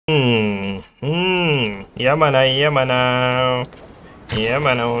Yamana, Yamana.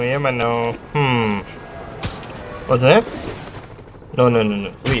 Yamano, Yamano. What's that? No.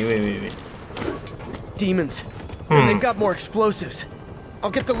 Wait. Demons. And they've got more explosives.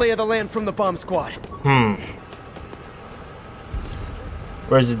 I'll get the lay of the land from the bomb squad.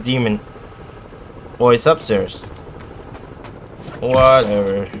 Where's the demon? Oh, it's upstairs.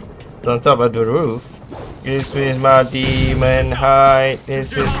 Whatever. It's on top of the roof. This is my demon hide.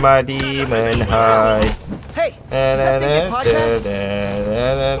 This is my demon hide. Hey! Is that thing in podcast?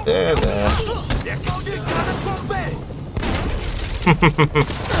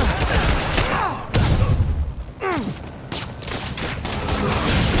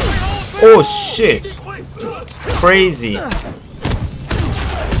 Oh shit! Crazy.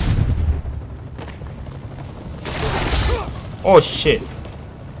 Oh shit.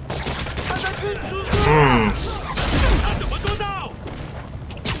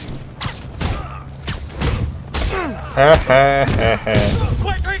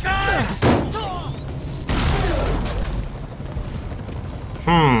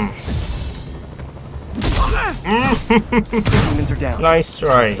 Demons are down. Nice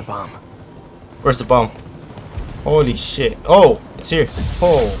try. The bomb. Where's the bomb? Holy shit. Oh, it's here.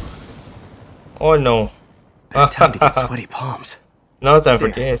 Oh no. Time to get sweaty palms. No time for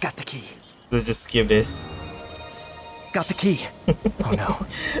There, this. got the key. Let's just skip this. Got the key. Oh no.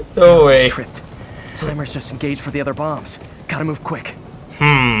 No way. Tripped. Timer's just engaged for the other bombs. Gotta move quick.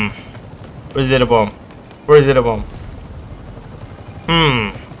 Where's it a bomb? Where's it a bomb?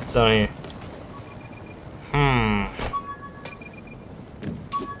 It's down here.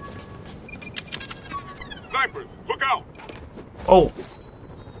 Snipers, look out! Oh.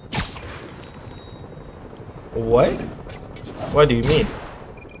 What? What do you mean?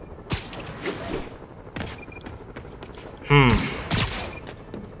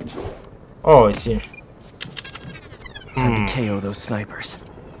 Oh, it's here. Time to KO those snipers.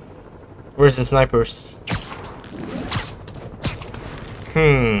 Where's the snipers?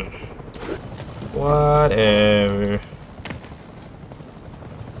 Whatever.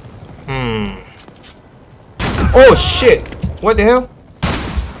 Oh shit! What the hell?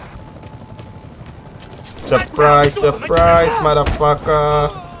 Surprise, surprise, motherfucker!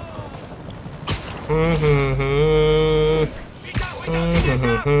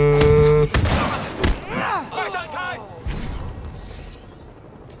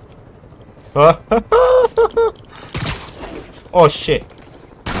 Oh shit!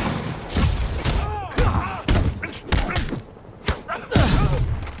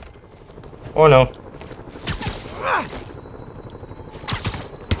 Oh no!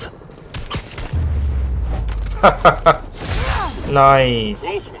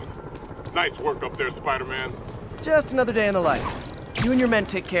 Nice. Nice work up there, Spider-Man. Just another day in the life. You and your men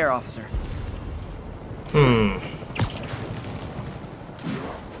take care, officer.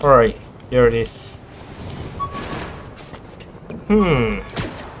 Alright, here it is.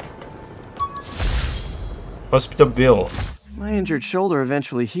 Hospital bill. My injured shoulder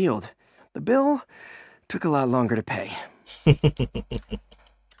eventually healed. The bill took a lot longer to pay.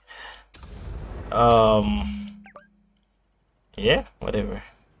 Yeah, whatever.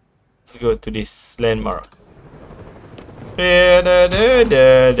 Let's go to this landmark. That's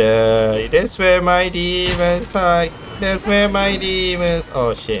where my demons hide. That's where my demons.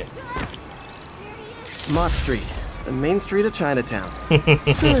 Oh shit. Mott Street, the main street of Chinatown.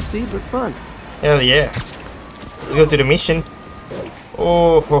 Touristy, but fun. Hell yeah. Let's go to the mission.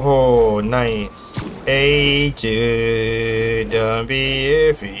 Oh, ho, ho, nice. Hey Jude, don't be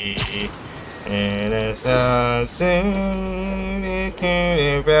afraid. And it's soon it can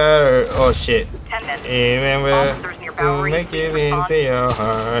be better. Oh shit. Remember to make it into your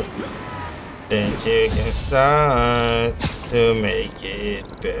heart. Then you can start to make it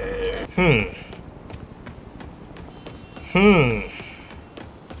better.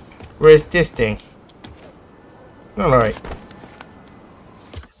 Where's this thing? Alright.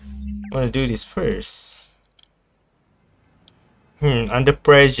 I wanna do this first. Under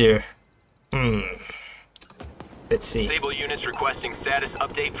pressure. Let's see. Stable units requesting status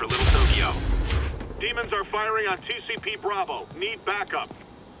update for Little Tokyo. Demons are firing on TCP Bravo. Need backup.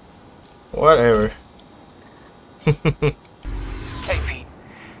 Whatever. Hey, Pete.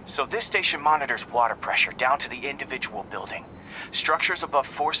 So this station monitors water pressure down to the individual building. Structures above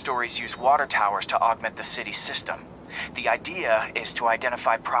 4 stories use water towers to augment the city's system. The idea is to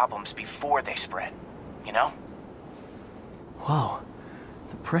identify problems before they spread, you know? Whoa.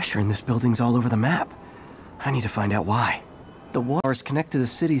 The pressure in this building's all over the map. I need to find out why. The waters connect to the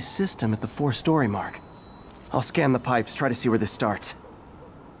city's system at the 4-story mark. I'll scan the pipes, try to see where this starts.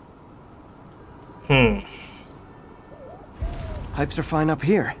 Pipes are fine up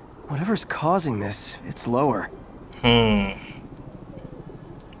here. Whatever's causing this, it's lower.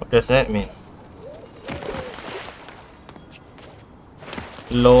 What does that mean?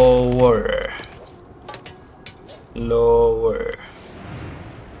 Lower. Lower.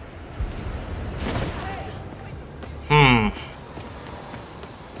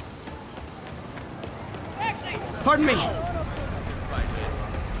 Pardon me.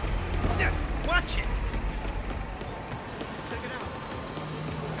 Watch it!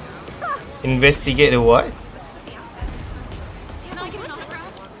 Investigate the what?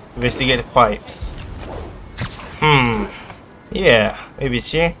 Investigate the pipes. Yeah, maybe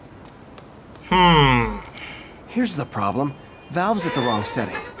it's here. Here's the problem. Valve's at the wrong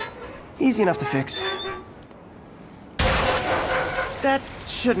setting. Easy enough to fix. That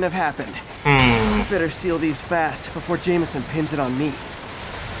shouldn't have happened. Better seal these fast before Jameson pins it on me.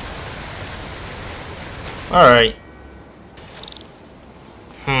 Alright.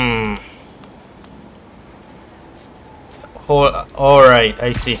 Alright,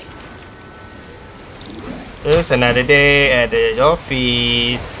 I see. There's another day at the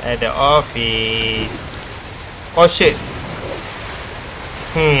office. Oh shit.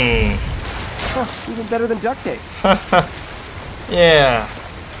 Even better than duct tape. Yeah.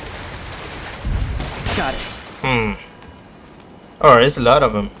 Got it. Oh, there's a lot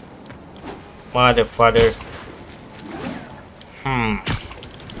of them. Motherfucker.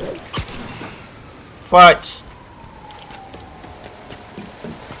 Fudge.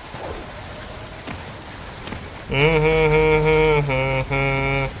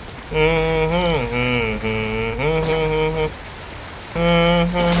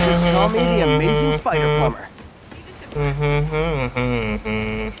 Just call me the amazing spider plumber.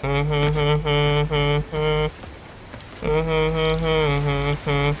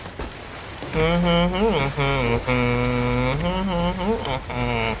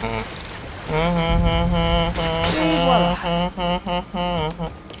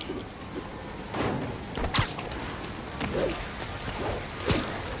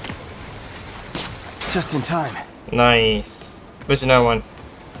 Just in time. Nice. Where's another one?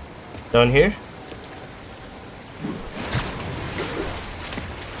 Down here?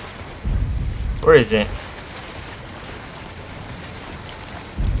 Where is it?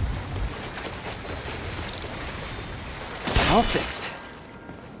 All fixed.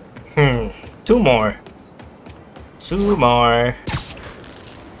 Two more. Two more.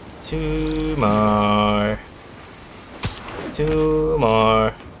 Two more. Two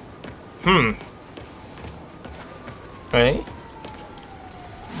more. Right?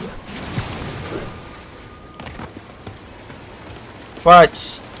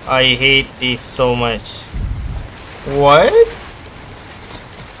 Fudge. I hate this so much. What?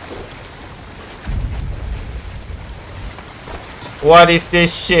 What is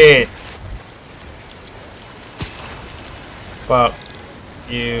this shit? Fuck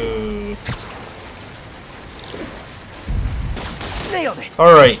you. Nailed it.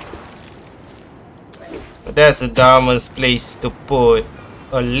 Alright. That's the dumbest place to put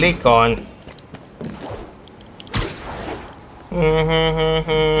a lick on.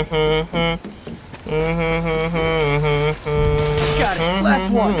 Got it.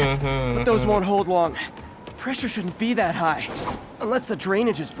 Last one. But those won't hold long. Pressure shouldn't be that high. Unless the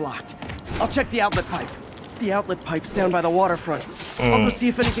drainage is blocked. I'll check the outlet pipe. The outlet pipe's down by the waterfront. I'll go see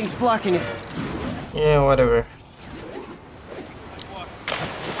if anything's blocking it. Yeah, whatever.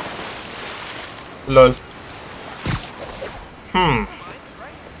 Lol.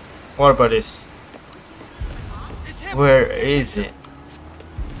 What about this? Where is it?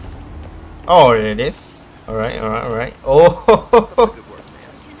 Oh, there it is. Alright, alright, alright. Oh!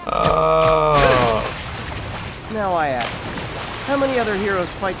 Oh! Now I ask, how many other heroes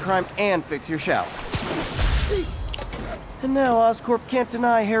fight crime and fix your shower? And now Oscorp can't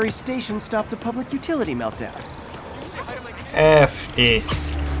deny Harry's station stopped a public utility meltdown. F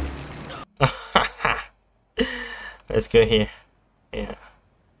this. Let's go here. Yeah.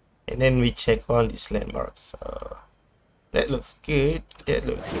 And then we check on these landmarks. That looks good. That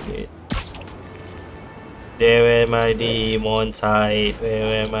looks good. There where my demons hide.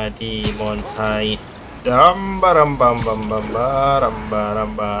 Where my demons hide. Dum ba dum bum bum bum ba dum ba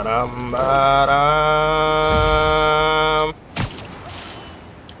dum ba dum ba dum.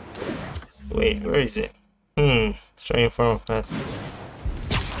 Wait, where is it? Straight in front of us.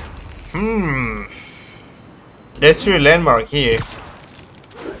 There's your landmark here.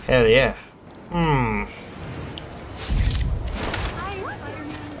 Hell yeah.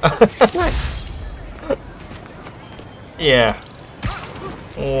 Yeah.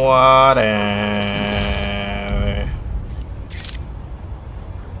 Whatever.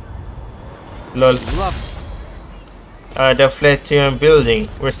 Lol. Love. The Flatiron building.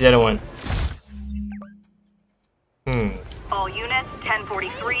 Where's the other one? All units,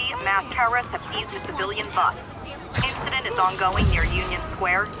 1043, mass terrorists have seized a civilian bus. Incident is ongoing near Union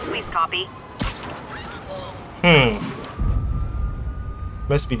Square. Please copy.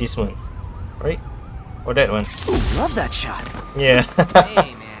 Must be this one, right? Or that one? Ooh, love that shot. Yeah.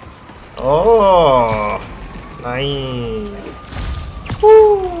 Hey, man. Oh, nice.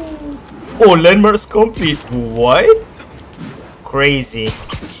 Woo. Oh, landmarks complete. What? Crazy.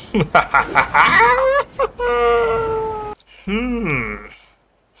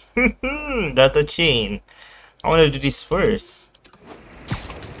 Data chain. I want to do this first.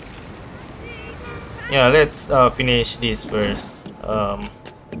 Yeah, let's finish this first.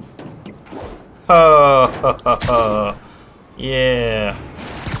 Yeah.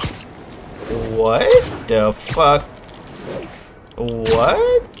 What the fuck?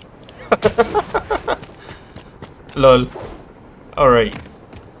 What? Lol. Alright.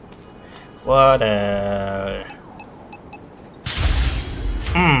 Whatever.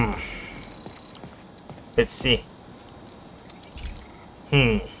 Let's see.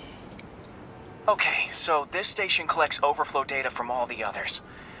 Okay, so this station collects overflow data from all the others.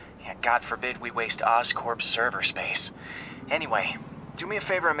 Yeah, God forbid we waste Oscorp's server space. Anyway, do me a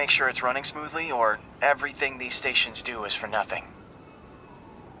favor and make sure it's running smoothly, or everything these stations do is for nothing.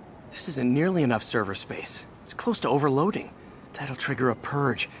 This isn't nearly enough server space. It's close to overloading. That'll trigger a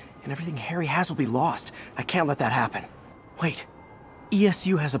purge, and everything Harry has will be lost. I can't let that happen. Wait.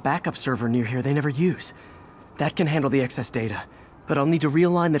 ESU has a backup server near here they never use. That can handle the excess data, but I'll need to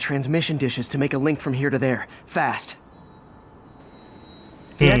realign the transmission dishes to make a link from here to there, fast.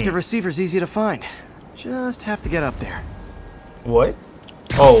 The active receiver's easy to find. Just have to get up there. What?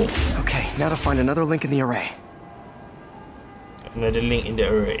 Oh. Okay, now to find another link in the array. Another link in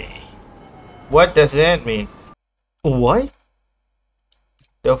the array. What does that mean? What?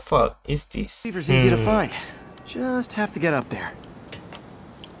 The fuck is this? Receiver's easy to find. Just have to get up there.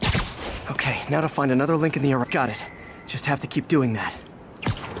 Okay, now to find another link in the array. Got it. Just have to keep doing that.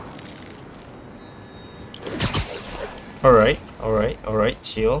 Alright,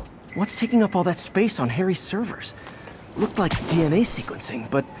 chill. What's taking up all that space on Harry's servers? Looked like DNA sequencing,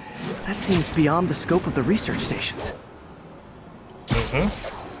 but that seems beyond the scope of the research stations.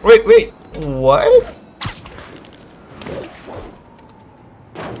 Wait, what?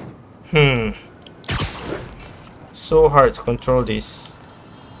 So hard to control this.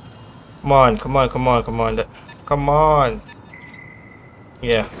 Come on. Come on.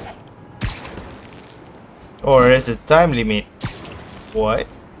 Yeah. Or is it time limit? What?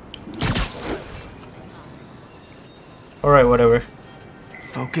 Alright, whatever.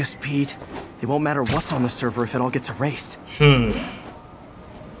 Focus, Pete. It won't matter what's on the server if it all gets erased.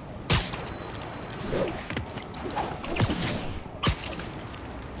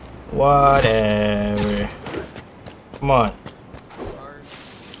 Whatever. Come on.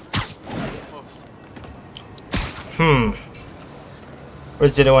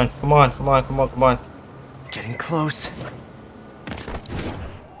 Where's the other one? Come on. Getting close.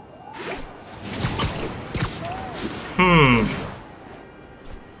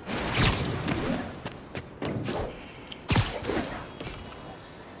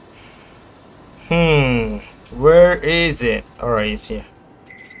 Where is it? Alright, it's here.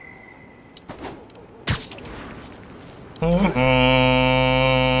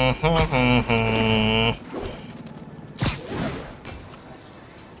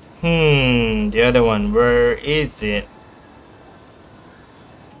 The other one, where is it?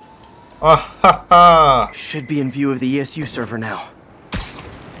 Oh, ha ha! Should be in view of the ESU server now.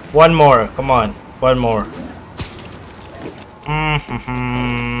 One more, come on, one more.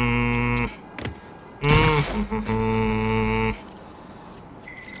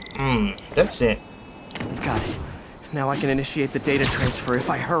 That's it. Got it. Now I can initiate the data transfer if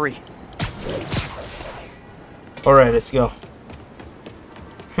I hurry. Alright, let's go.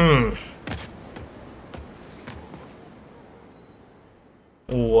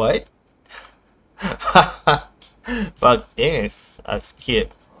 What? Fuck this. I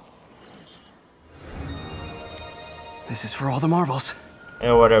skip. This is for all the marbles.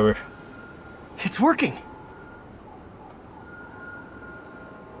 Yeah, whatever. It's working!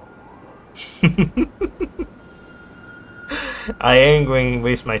 I ain't going to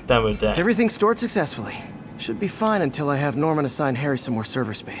waste my time with that. Everything stored successfully. Should be fine until I have Norman assign Harry some more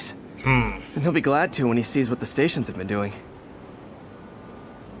server space. And he'll be glad to when he sees what the stations have been doing.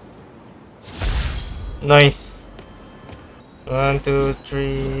 Nice. 1, 2,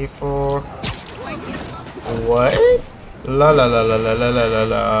 3, 4. What? La la la la la la la la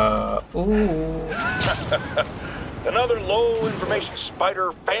la. Ooh. Another low-information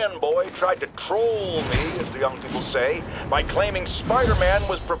spider fanboy tried to troll me, as the young people say, by claiming Spider-Man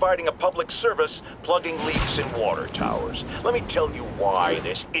was providing a public service plugging leaks in water towers. Let me tell you why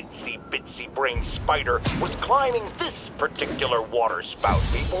this itsy-bitsy-brain spider was climbing this particular water spout,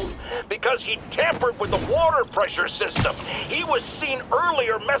 people. Because he tampered with the water pressure system. He was seen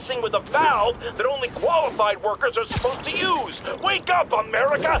earlier messing with a valve that only qualified workers are supposed to use. Wake up,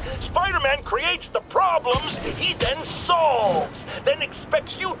 America! Spider-Man creates the problems he then solves, then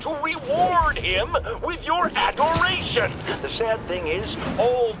expects you to reward him with your adoration. The sad thing is,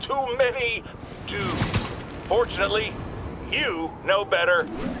 all too many do. Fortunately, you know better,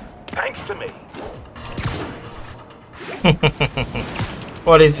 thanks to me.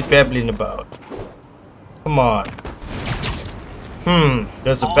 What is he babbling about? Come on.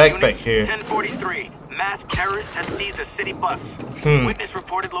 There's a backpack here. 1043. Mass terrorist has seized a city bus. Witness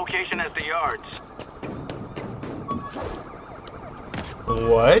reported location as the yards.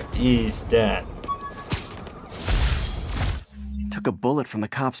 What is that? Took a bullet from the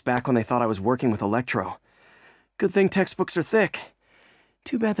cops back when they thought I was working with Electro. Good thing textbooks are thick.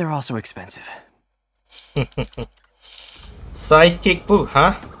 Too bad they're also expensive. Psychic book,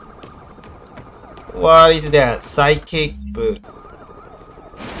 huh? What is that? Psychic book.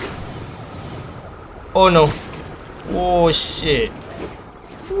 Oh no. Oh shit.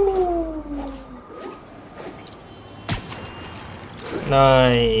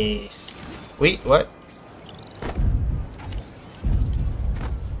 Nice. Wait, what?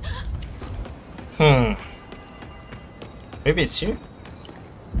 Maybe it's here?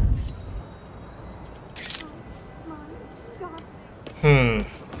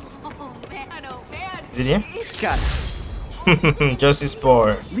 Is it here? Got it. Josie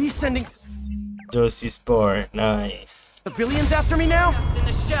Spore. Lee's sending Josie Spore. Nice. civilians after me now? In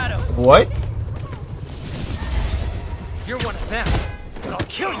the shadow. What? You're one of them. But I'll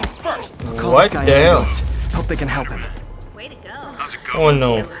kill you first. Call What this guy the hell? ambulance. Hope they can help him. Way to go. Oh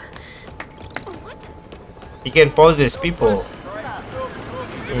no. He can possess people.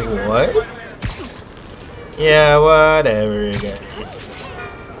 What? Yeah, whatever, guys.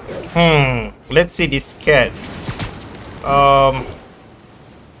 Let's see this cat.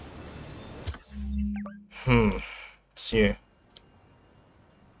 It's here.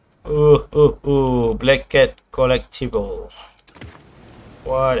 Ooh, black cat collectible.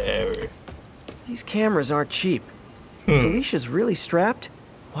 Whatever. These cameras aren't cheap. If Felicia's really strapped,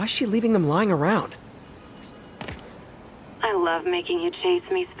 why is she leaving them lying around? I love making you chase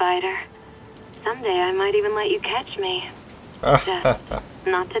me, Spider. Someday I might even let you catch me. Just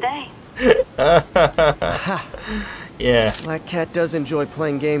not today. Yeah, Black Cat does enjoy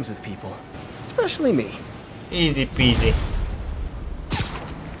playing games with people. Especially me. easy peasy.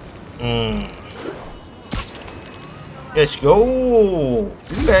 Let's go.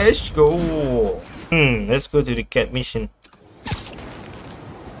 Let's go. Let's go to the cat mission.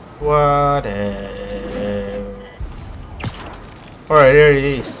 Whatever. Alright, there it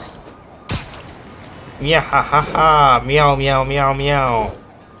is. Meow ha ha ha. Meow meow meow meow.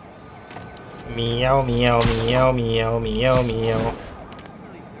 Meow meow meow meow meow meow.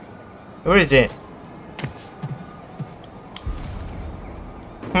 Where is it?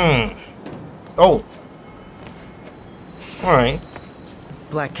 Oh. Alright.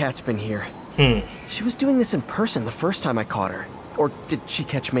 Black Cat's been here. She was doing this in person the first time I caught her. Or did she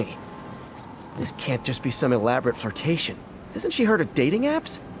catch me? This can't just be some elaborate flirtation. Hasn't she heard of dating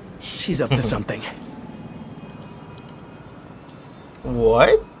apps? She's up to something.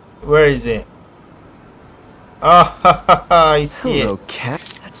 What? Where is it? Ah, I see Hello, it. Cat.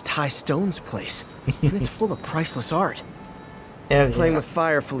 That's Ty Stone's place. And it's full of priceless art. Hell Playing yeah. with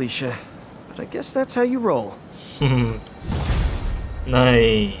fire, Felicia. But I guess that's how you roll.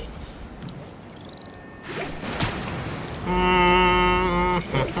 Nice.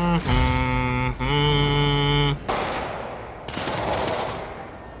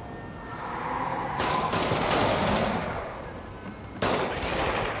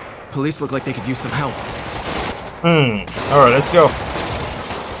 Police look like they could use some help. Alright, let's go.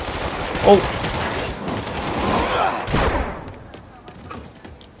 Oh.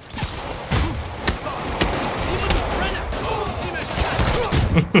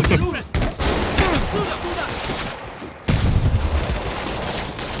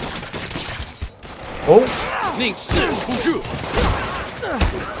 Oh.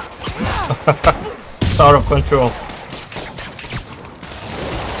 It's out of control.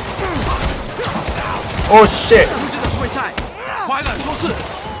 Oh shit.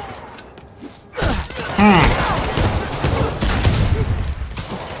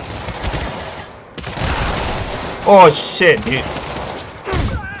 Oh shit, dude.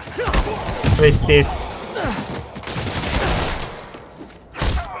 What is this?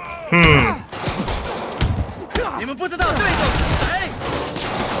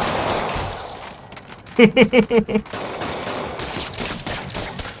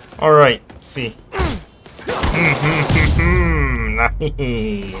 Alright, see.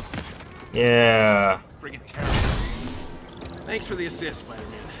 Nice. Yeah. Thanks for the assist,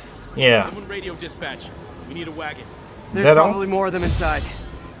 Spider-Man. Yeah. Someone radio dispatch. We need a wagon. There's That all? probably more of them inside.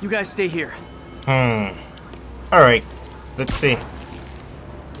 You guys stay here. Alright. Let's see.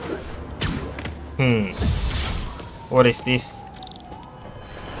 What is this?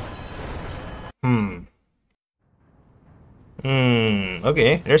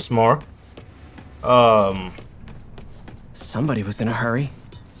 Okay, there's more. Somebody was in a hurry.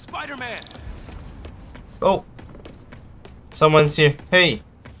 Spider-Man! Oh. Someone's here. Hey.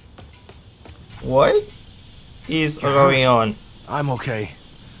 What is going on? I'm okay.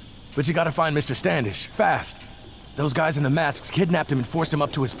 But you gotta find Mr. Standish, fast. Those guys in the masks kidnapped him and forced him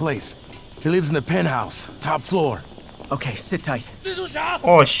up to his place. He lives in the penthouse, top floor. Okay, sit tight.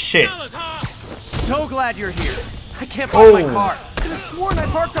 Oh shit. So glad you're here. I can't find my Oh. car. I could have sworn I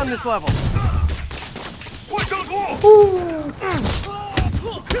parked on this level.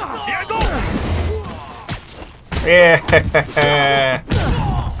 Yeah.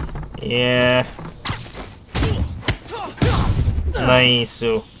 Yeah. Nice.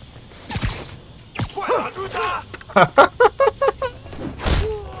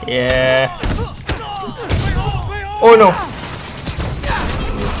 Yeah. Oh no.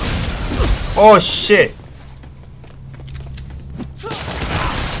 Oh shit.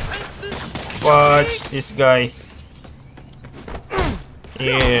 Watch this guy.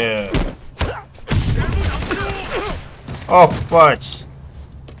 Yeah. Oh fudge.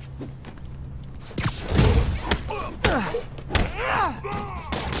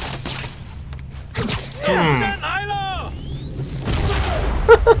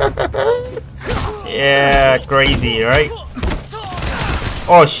 Yeah, crazy, right?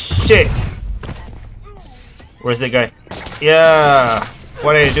 Oh shit. Where's the guy? Yeah.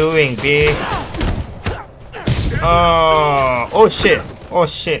 What are you doing, big? Oh shit. Oh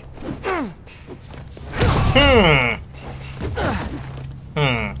shit.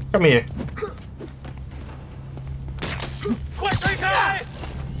 Come here.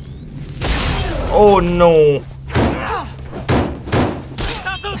 Oh no.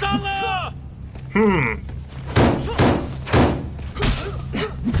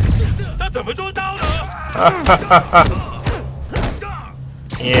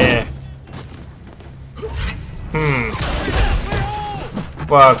 Yeah.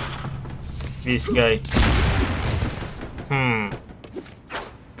 Fuck. This guy.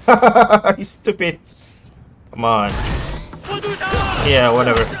 You stupid. Come on. Yeah,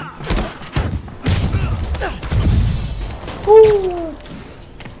 whatever. Woo.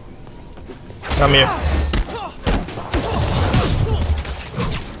 Come here.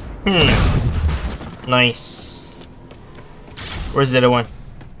 Nice. Where's the other one?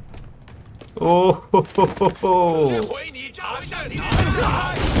 Oh, ho, ho, ho, ho.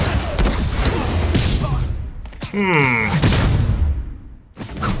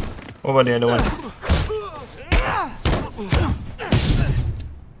 What about the other one?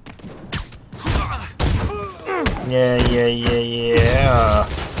 Yeah.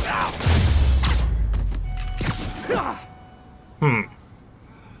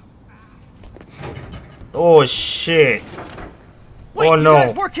 Oh shit. Wait, oh no. You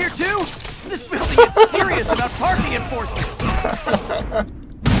guys work here too? This building is serious about parking enforcement.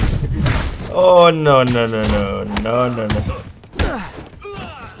 Oh no.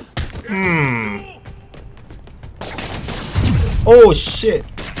 Oh shit.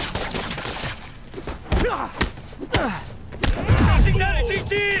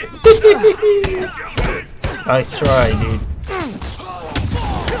 Nice try, dude.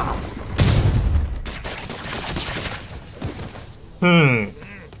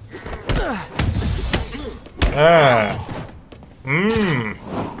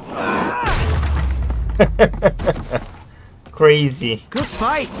 Crazy. Good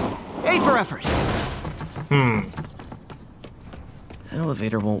fight. A for effort.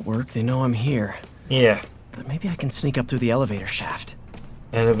 Elevator won't work. They know I'm here. Yeah. But maybe I can sneak up through the elevator shaft.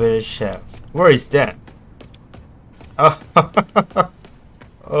 Elevator shaft. Where is that?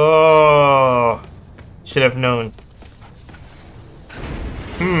 Oh. Should have known.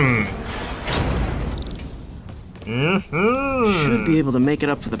 Should be able to make it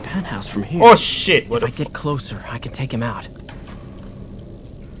up to the penthouse from here. Oh shit! What If I get closer, I can take him out.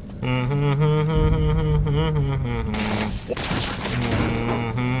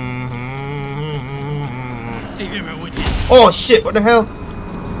 Oh shit, what the hell?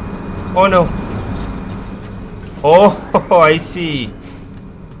 Oh no. Oh, I see.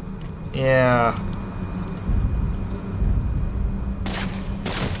 Yeah.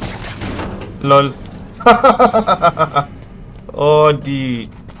 Lol. Oh, dude.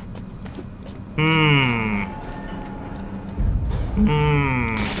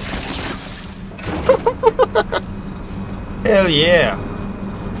 Hell yeah.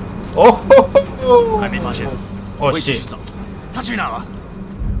 Oh, oh shit.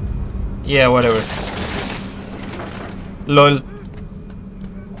 Yeah, whatever. Lol.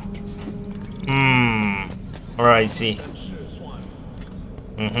 Alright, see.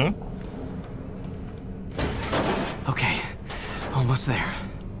 Okay, almost there.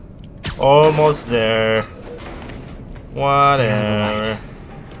 Almost there. Whatever.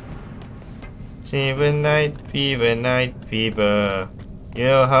 Fever night, fever. You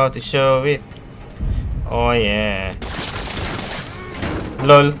know how to show it. Oh yeah.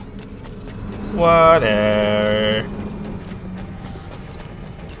 Lol. Whatever.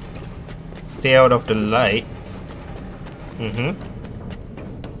 Stay out of the light.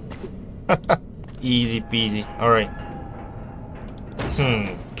 Easy peasy. Alright.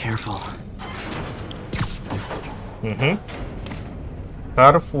 Careful. Careful.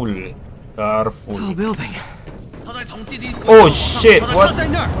 Careful. Tall building. Oh shit, what?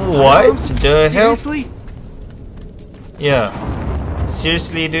 What the hell? Seriously? Yeah.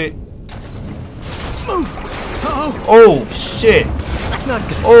 Seriously, dude? Uh-oh. Oh shit. Not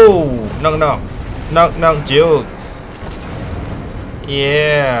good. Oh, knock jokes.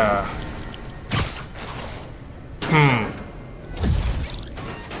 Yeah.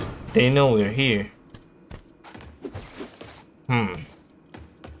 They know we're here.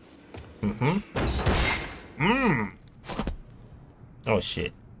 Oh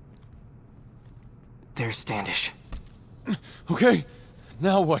shit. There's Standish. Okay,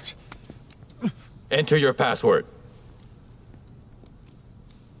 now what? Enter your password.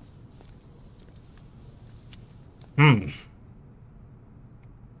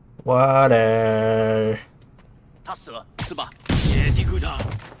 Water.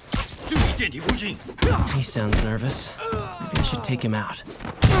 He sounds nervous. Maybe I should take him out.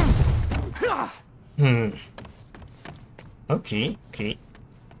 Okay.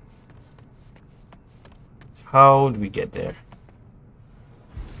 How do we get there?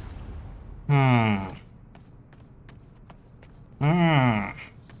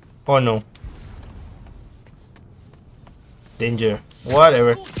 Oh no. Danger.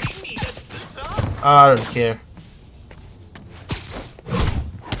 Whatever. I don't care.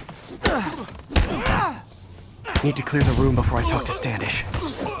 Need to clear the room before I talk to Standish.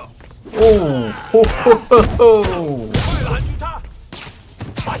 Oh, ho, ho, ho, ho.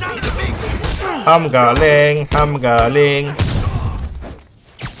 I'm galing.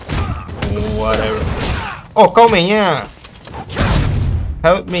 Whatever. Oh, come here.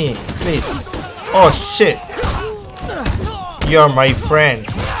 Help me, please. Oh shit. You're my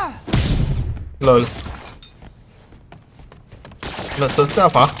friends. Lol. Not so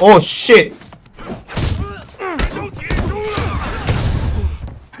tough, huh? Oh shit.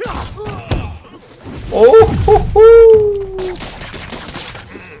 Oh, hoo, hoo.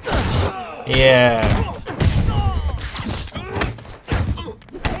 Yeah.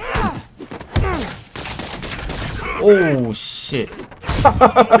 Oh shit.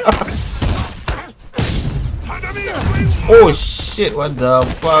 Oh shit, what the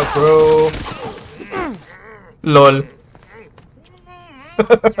fuck, bro? Lol.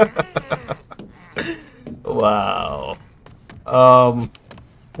 Wow.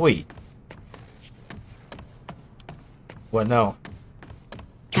 Wait. What now?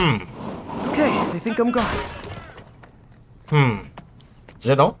 Okay, they think I'm gone. Is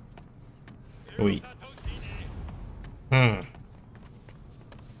that all? Wait.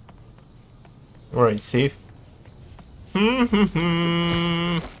 Alright, safe. This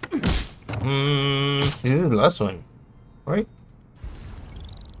is the last one, right?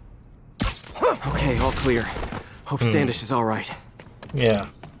 Okay, all clear. Hope Standish is all right. Yeah.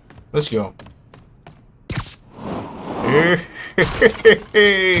 Let's go.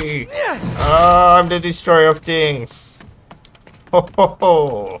 I'm the destroyer of things. Ho ho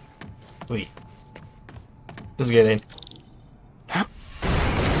ho. Wait. Let's get in.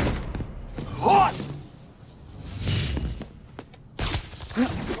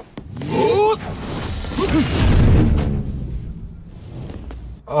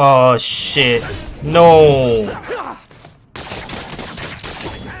 Oh shit. No.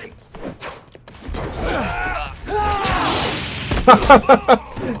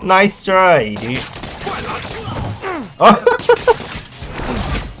 Nice try, dude. Oh.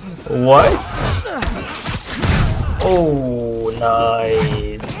 What? Oh,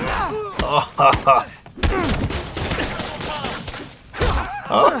 nice.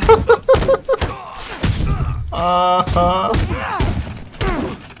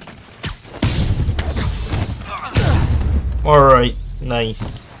 Alright,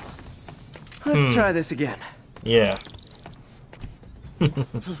 nice. Let's try this again. Yeah.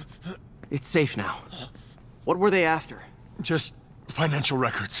 It's safe now. What were they after? Just financial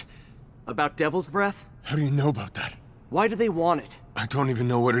records. About Devil's Breath? How do you know about that? Why do they want it? I don't even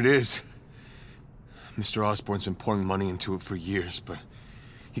know what it is. Mr. Osborn's been pouring money into it for years, but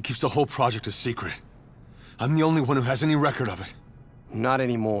he keeps the whole project a secret. I'm the only one who has any record of it. Not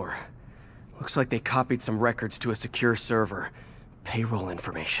anymore. Looks like they copied some records to a secure server. Payroll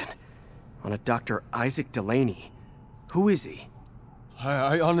information. On a Dr. Isaac Delaney. Who is he?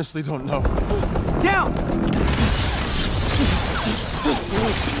 I honestly don't know. Down!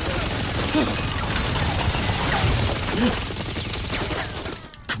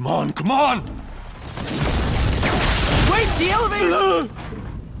 Come on, come on! Wait, the elevator!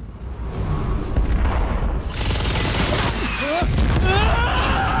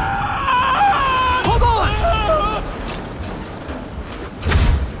 Hold on!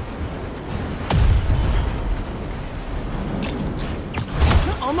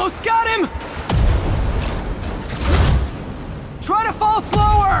 Almost got him! Try to fall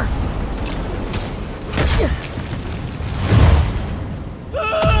slower!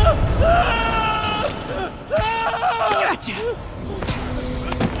 Gotcha!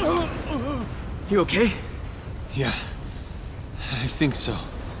 You okay? Yeah, I think so.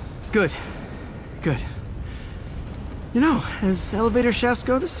 Good. Good. You know, as elevator shafts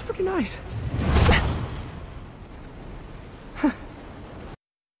go, this is pretty nice.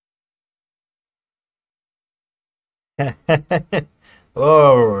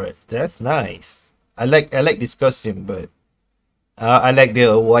 Oh, that's nice. I like this costume, but I like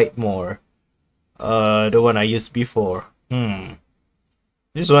the white more. The one I used before.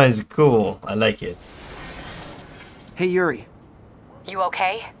 This one is cool. I like it. Hey, Yuri. You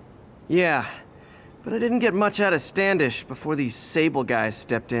okay? Yeah, but I didn't get much out of Standish before these Sable guys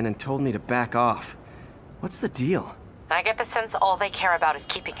stepped in and told me to back off. What's the deal? I get the sense all they care about is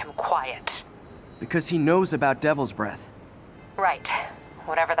keeping him quiet. Because he knows about Devil's Breath. Right.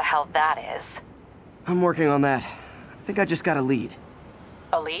 Whatever the hell that is. I'm working on that. I think I just got a lead.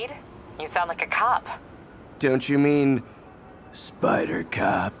 A lead? You sound like a cop. Don't you mean... Spider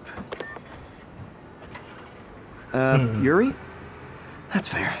Cop? Yuri? That's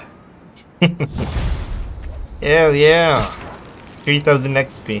fair. Hell yeah. 3000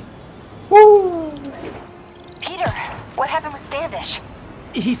 XP. Woo! Peter, what happened with Standish?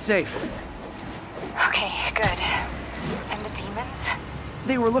 He's safe. Okay, good. And the demons?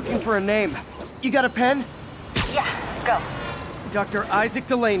 They were looking for a name. You got a pen? Yeah, go. Dr. Isaac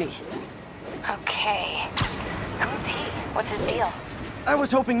Delaney. Okay. Who's he? What's his deal? I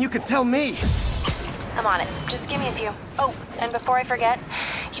was hoping you could tell me. I'm on it. Just give me a few. Oh, and before I forget,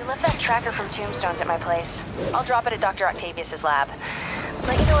 you left that tracker from Tombstones at my place. I'll drop it at Dr. Octavius's lab.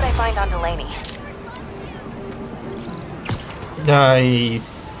 Let you know what I find on Delaney.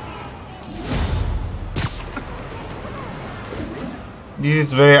 Nice. This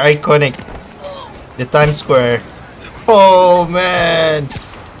is very iconic. The Times Square. Oh man.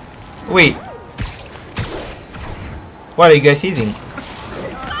 Wait. What are you guys eating?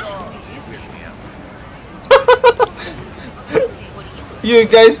 You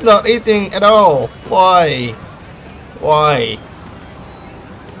guys not eating at all. Why? Why?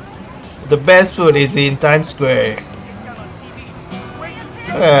 The best food is in Times Square.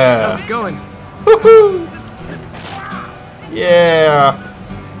 Yeah. How's it going? Woohoo! Yeah.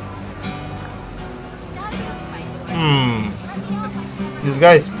 This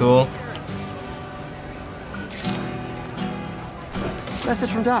guy is cool. Message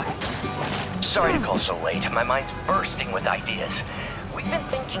from Doc. Sorry to call so late. My mind's bursting with ideas. We've been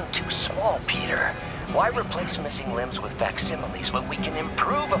thinking too small, Peter. Why replace missing limbs with facsimiles when we can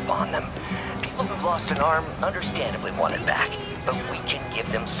improve upon them? People who've lost an arm understandably want it back, but we can give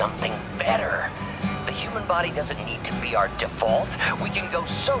them something better. The human body doesn't need to be our default. We can go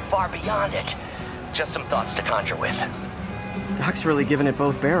so far beyond it. Just some thoughts to conjure with. Doc's really giving it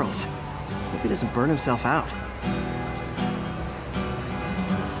both barrels. Hope he doesn't burn himself out.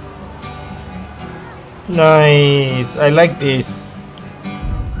 Nice. I like this.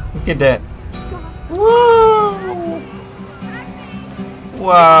 Look at that. Whoa.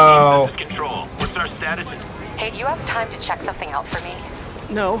 Wow. Control. What's our status? Hey, do you have time to check something out for me?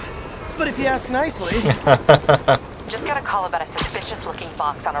 No, but if you ask nicely. Just got a call about a suspicious-looking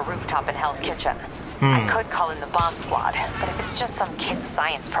box on a rooftop in Hell's Kitchen. I could call in the bomb squad, but if it's just some kid's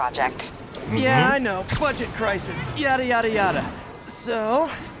science project... Yeah, I know. Budget crisis. Yada, yada, yada. So...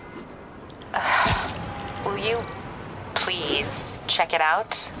 will you please check it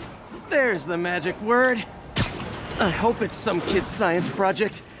out? There's the magic word. I hope it's some kid's science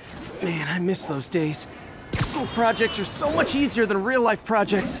project. Man, I miss those days. School projects are so much easier than real-life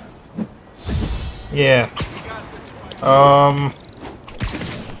projects. Yeah.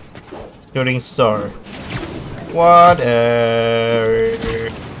 Shooting star. Whatever.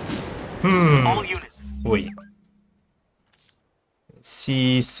 All units. Wait.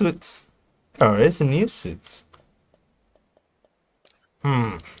 See suits. Oh, there's a new suits.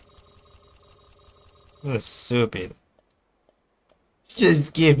 That's stupid.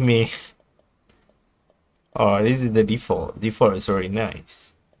 Just give me. Oh, this is the default. Default is already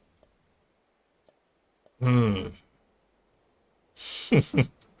nice. I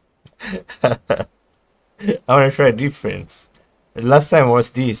wanna try difference. The last time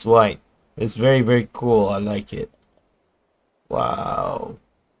was this white. It's very, very cool. I like it. Wow.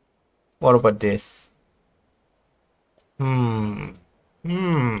 What about this? No.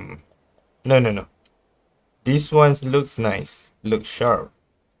 This one looks nice. Looks sharp.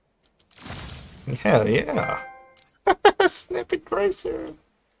 Hell yeah. Snap it tracer.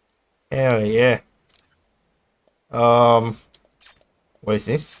 Hell yeah. What is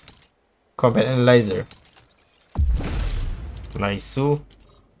this? Combat analyzer. Nice.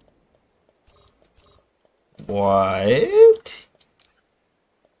 What?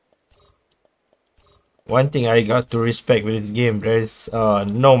 One thing I got to respect with this game, there's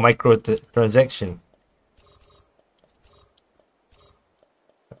no microtransaction.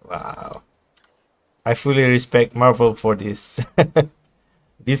 Wow. I fully respect Marvel for this.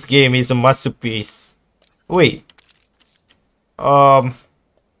 This game is a masterpiece. Wait. Yeah,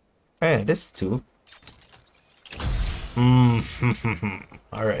 that's two.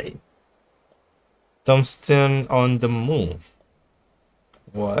 Alright. Tombstone on the move.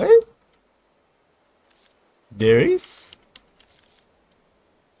 What? There is?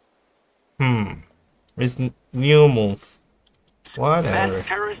 It's new move. Whatever. Masked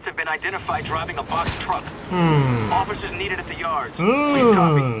terrorists have been identified driving a box truck. Officers needed at the yards. Please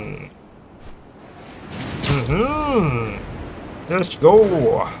copy. Let's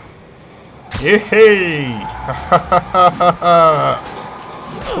go. Yay!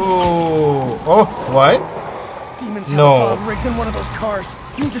 Oh, what? Demons have a bomb rigged in one of those cars.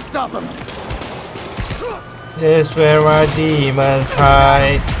 You need to stop them. This where my demons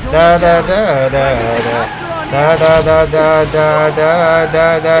hide. Da da da da da. Da da da da da da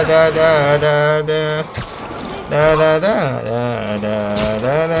da da da da da da. Da da da da da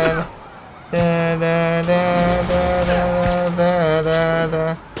da da. Da da da da da da da.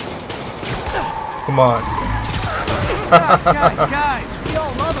 Come on. Guys, we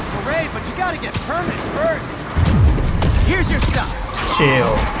all love a parade, but you gotta get permits first. Here's your stuff.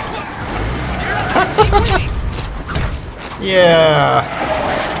 Chill. Yeah.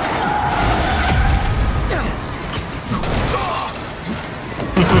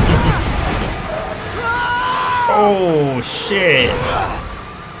 Oh shit.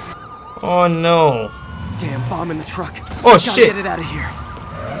 Oh no. Damn bomb in the truck. Oh Gotta shit. Get it out of here.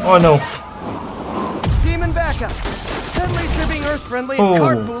 Oh no. Demon backup. At least they're being earth friendly Oh. and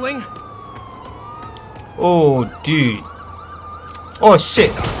carpooling. Oh dude. Oh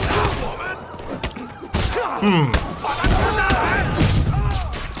shit.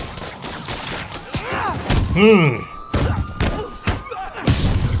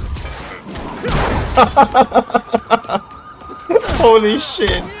 Holy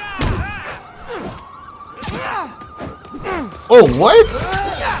shit. Oh, what?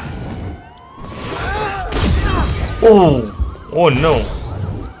 Oh. Oh no.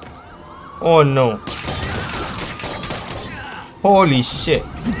 Oh no. Holy shit.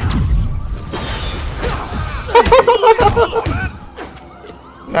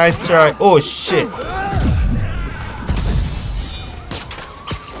 Nice try. Oh shit.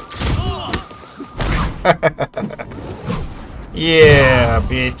 Yeah,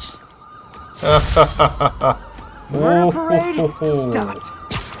 bitch. Murder parade stopped.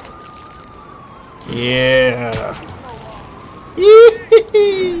 Yeah.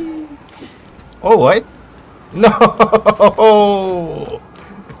 Oh, what? No.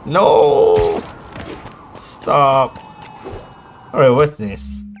 No. Stop. Alright, what's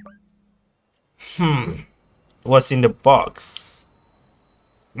this? What's in the box?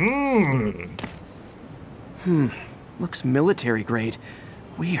 Looks military grade.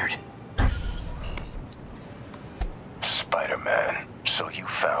 Weird. Spider-Man, so you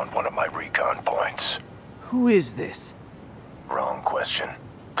found one of my recon points. Who is this? Wrong question.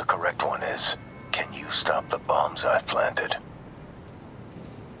 The correct one is, can you stop the bombs I've planted?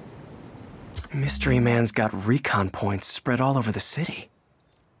 Mystery Man's got recon points spread all over the city.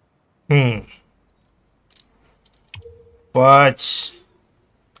 Watch.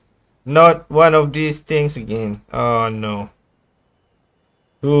 Not one of these things again. Oh no.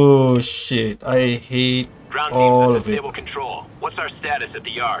 Oh shit. I hate Ground all defense of it. stable control. What's our status at the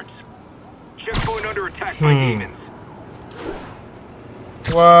yards? Checkpoint under attack by demons.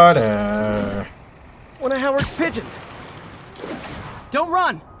 What? One of Howard's pigeons. Don't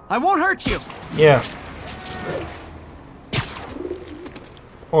run! I won't hurt you! Yeah.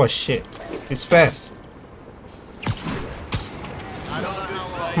 Oh shit. It's fast.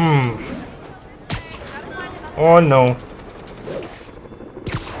 Oh no.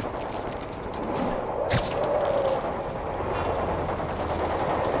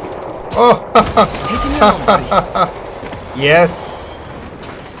 Oh. Yes.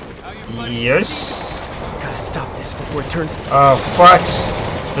 Yes. Gotta stop this before it turns. Oh, fudge.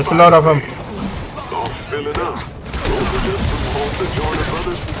 There's a lot of them.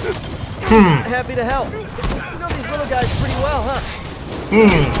 Happy to help. You know these little guys pretty well, huh?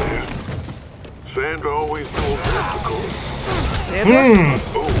 Sandra always knows obstacles. Sandra?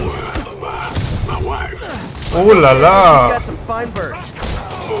 Oh, my wife. Oh la la. Got some fine birds.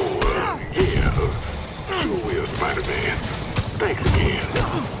 Yeah. Sure will, Spider-Man. Thanks again.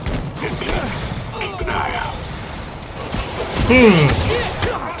 And keep an eye out.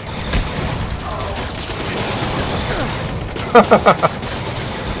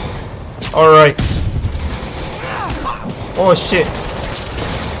 Alright. Oh shit.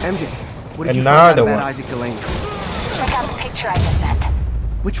 MJ, what did you find Another out about one. Isaac Delaney? Check out the picture I just sent.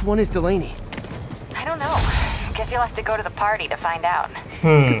 Which one is Delaney? I don't know. Guess you'll have to go to the party to find out.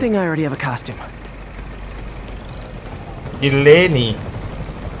 Good thing I already have a costume. Delaney.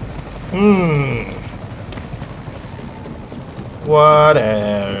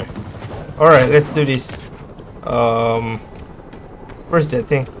 Whatever. Alright, let's do this. Where's that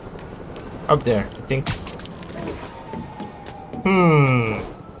thing? Up there, I think.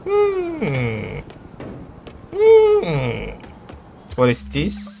 What is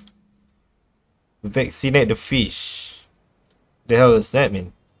this? Vaccinate the fish. The hell does that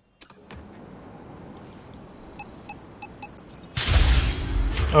mean?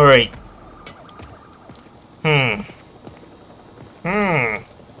 Alright.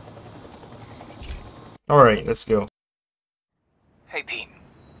 Alright, let's go. Hey Pete,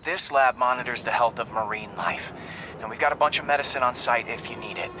 this lab monitors the health of marine life, and we've got a bunch of medicine on site if you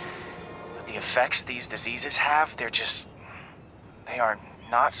need it. But the effects these diseases have, they are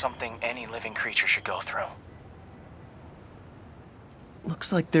not something any living creature should go through.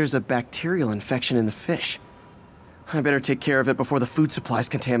 Looks like there's a bacterial infection in the fish. I better take care of it before the food supply's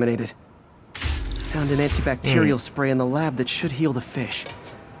contaminated. Found an antibacterial spray in the lab that should heal the fish.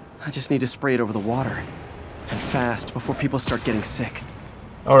 I just need to spray it over the water. And fast, before people start getting sick.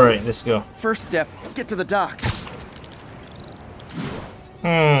 Alright, let's go. First step, get to the docks.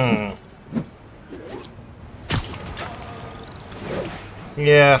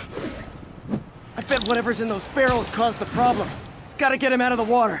 Yeah. I bet whatever's in those barrels caused the problem. Gotta get him out of the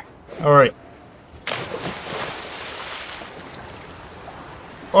water. Alright.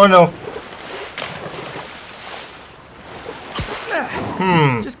 Oh no.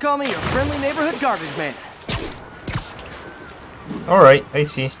 Just call me your friendly neighborhood garbage man. Alright, I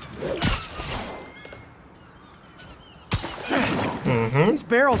see. These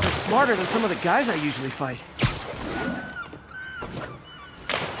barrels are smarter than some of the guys I usually fight.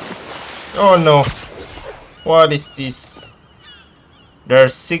 Oh no. What is this? There are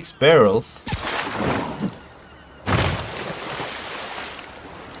 6 barrels.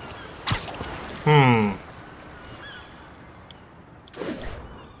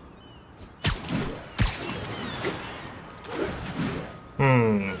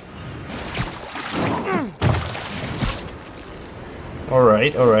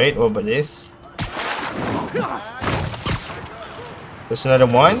 Alright, what about this? There's another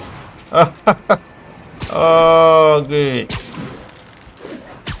one? Oh, good.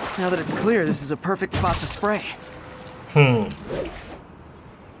 Now that it's clear, this is a perfect spot to spray.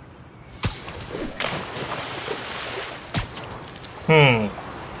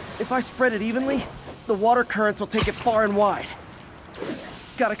 If I spread it evenly, the water currents will take it far and wide.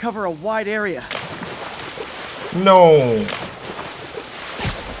 Gotta cover a wide area. No.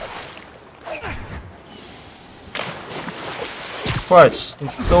 Watch,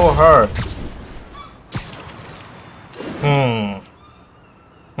 it's so hard.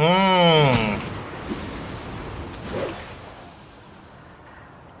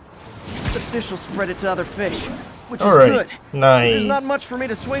 This fish will spread it to other fish, which is Alright, good. nice. There's not much for me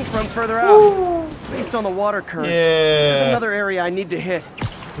to swing from further out. Based on the water currents, there's another area I need to hit.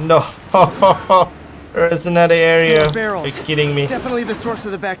 No. There's another area. More barrels. You're kidding me. Definitely the source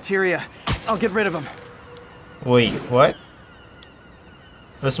of the bacteria. I'll get rid of them. Wait, what?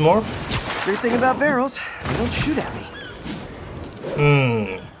 There's more? Great thing about barrels, they don't shoot at me.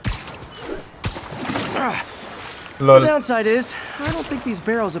 Lol. The downside is, I don't think these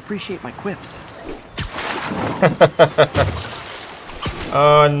barrels appreciate my quips.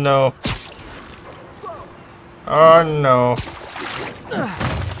 Oh no. Oh no.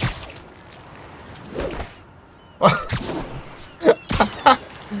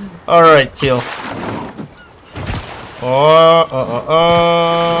 Alright, chill. All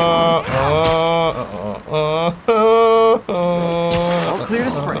clear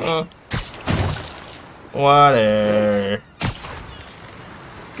to spray. Water.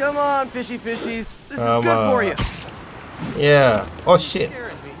 Come on, fishy fishies. This is good for you. Yeah. Oh shit.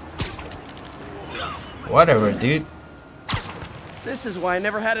 Whatever, dude. This is why I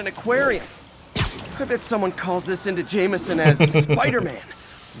never had an aquarium. I bet someone calls this into Jameson as Spiderman.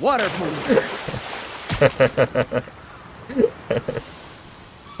 Water polluter.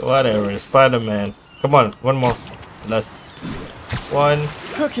 Whatever, Spiderman. Come on, one more. Last one.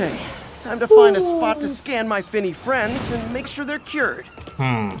 Okay, time to find a spot to scan my finny friends and make sure they're cured.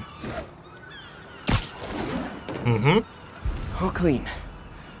 All clean.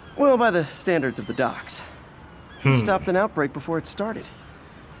 Well, by the standards of the docks. Stopped an outbreak before it started.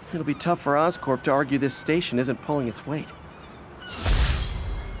 It'll be tough for Oscorp to argue this station isn't pulling its weight.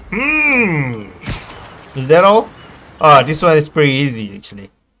 Is that all? Ah, this one is pretty easy actually.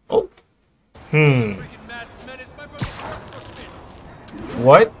 Oh.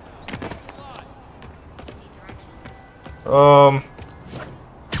 What? Oh.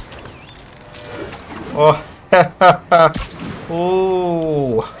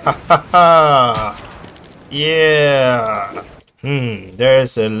 Oh. Yeah.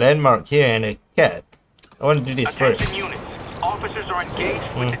 There's a landmark here and a cat. I want to do this Attention first. units. Officers are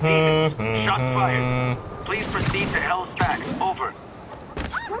engaged with the demons. Shots fired. Please proceed to Hell's Back. Over.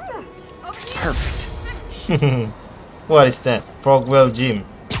 Perfect. What is that? Frogwell Gym.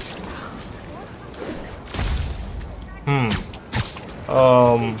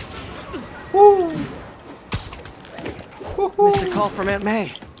 Missed a call from Aunt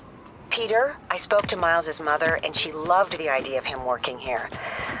May. Peter, I spoke to Miles's mother, and she loved the idea of him working here.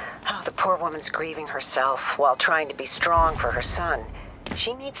 Oh, the poor woman's grieving herself while trying to be strong for her son.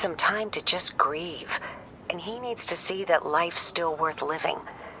 She needs some time to just grieve, and he needs to see that life's still worth living.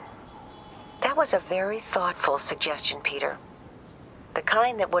 That was a very thoughtful suggestion, Peter. The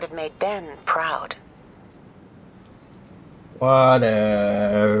kind that would have made Ben proud. Whatever.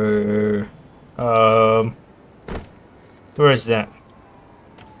 Where is that?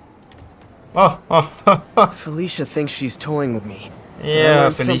 Oh. Felicia thinks she's toying with me. Yeah,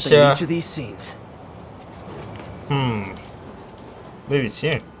 something in Felicia. each of these scenes. Maybe it's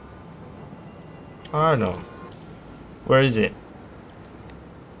here. I don't know. Where is it?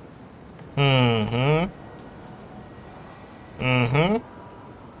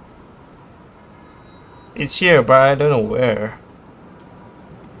 It's here, but I don't know where.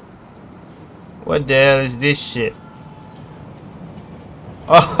 What the hell is this shit?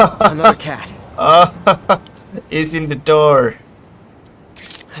 Another cat. It's in the door.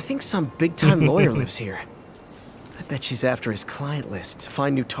 I think some big-time lawyer lives here. I bet she's after his client list to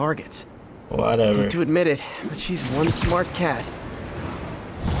find new targets. Whatever. Hate to admit it, but she's one smart cat.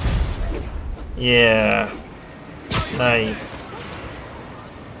 Yeah. Nice.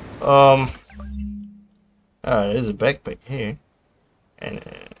 There's a backpack here. And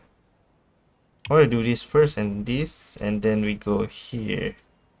I want to do this first and this, and then we go here.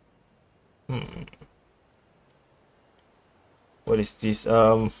 What is this?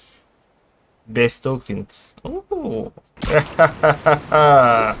 Best tokens. Oh.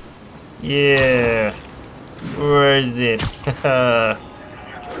 Yeah. Where is it? Oh.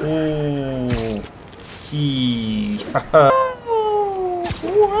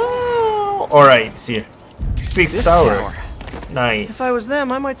 Wow. Alright, it's here. Fixed tower. Nice. If I was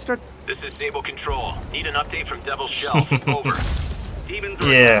them, I might start. This is Sable Control. Need an update from Devil's Shelf. Over. Demons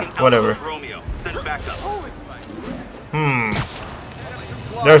are Yeah, attacking whatever. Romeo. Send backup.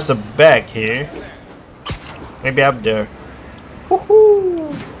 There's a bag here. Maybe up there.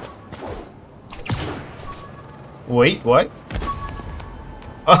 Woohoo! Wait, what?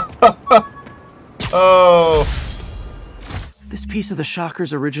 Oh. This piece of the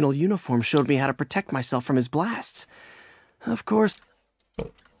Shocker's original uniform showed me how to protect myself from his blasts. Of course.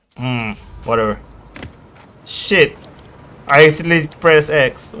 Whatever. Shit. I accidentally press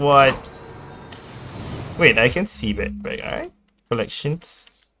X. What? Wait, I can see backpack, alright? Collections.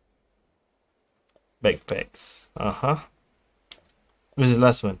 Backpacks. Where's the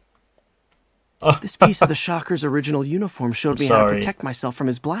last one? Oh. This piece of the Shocker's original uniform showed me how to protect myself from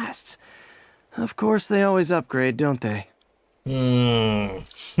his blasts. Of course, they always upgrade, don't they?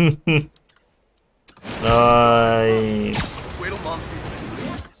 Nice.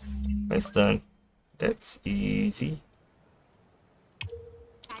 That's done. That's easy.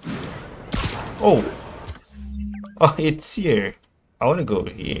 Oh. Oh, it's here. I want to go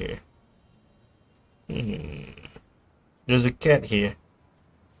here. There's a cat here.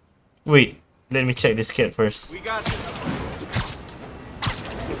 Wait, let me check this cat first. We got you.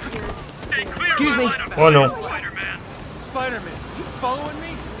 Excuse me. Oh no. Spider-Man, you following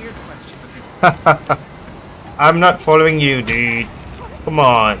me? Weird question. I'm not following you, dude. Come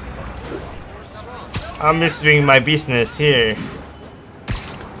on. I'm just doing my business here.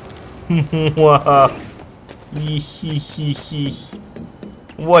 Wow.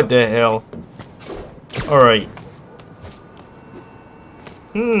 What the hell? Alright.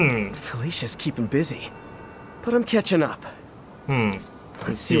 Felicia's keeping busy, but I'm catching up.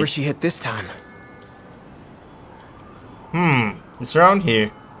 Let's see where she hit this time. It's around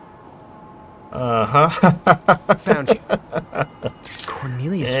here. Found you.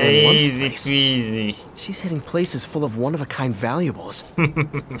 Cornelius ran once Easy place. peasy. She's hitting places full of one-of-a-kind valuables.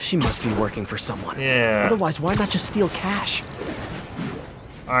 She must be working for someone. Yeah. Otherwise, why not just steal cash?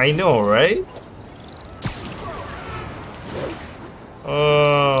 I know, right?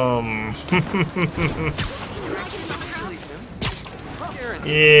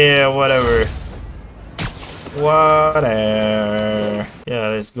 Yeah, whatever. Whatever. Yeah,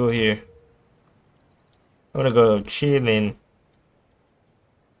 let's go here. I'm gonna go chilling.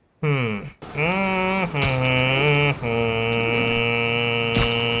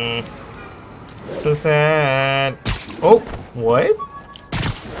 So sad. Oh, what?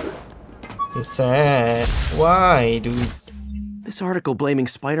 So sad. Why, dude? This article blaming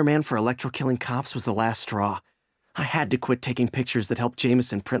Spider-Man for electro-killing cops was the last straw. I had to quit taking pictures that helped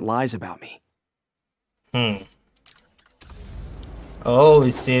Jameson print lies about me. Oh,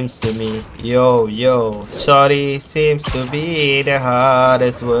 it seems to me. Yo, shawty seems to be the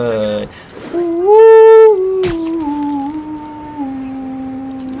hardest word.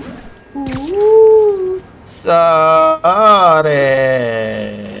 Sorry.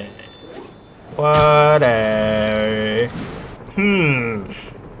 Whatever.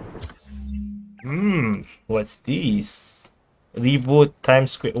 What's this? Reboot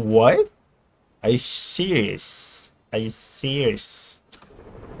Times Square. What? Are you serious? Are you serious?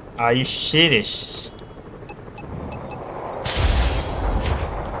 Are you serious?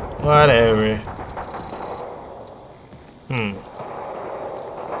 Whatever.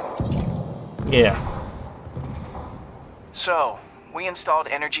 Yeah. So, we installed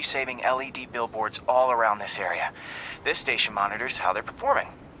energy-saving LED billboards all around this area. This station monitors how they're performing.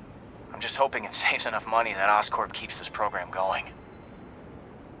 I'm just hoping it saves enough money that Oscorp keeps this program going.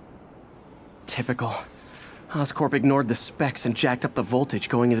 Typical. Oscorp ignored the specs and jacked up the voltage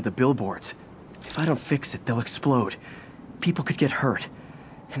going into the billboards. If I don't fix it, they'll explode. People could get hurt.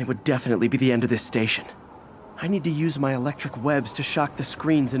 And it would definitely be the end of this station. I need to use my electric webs to shock the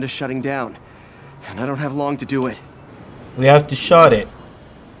screens into shutting down. And I don't have long to do it. We have to shut it.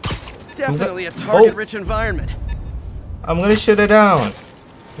 Definitely a target-rich environment. I'm gonna shut it down.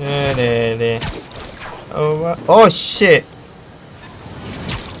 Oh shit.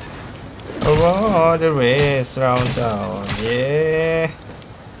 Oh, the race round down. Yeah.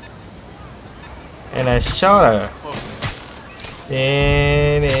 And I shot her.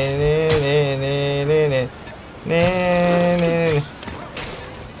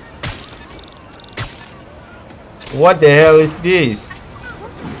 What the hell is this?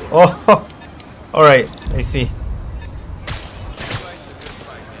 Oh, alright, I see.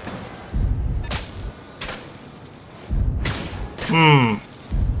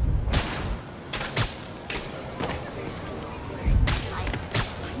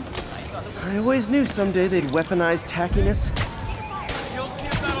 I always knew someday they'd weaponize tackiness.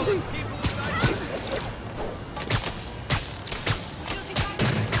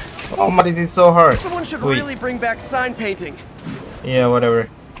 Oh my, this is so hard. Someone should really bring back sign painting. Yeah, whatever.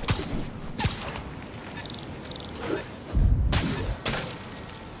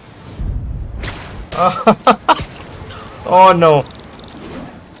 Oh no.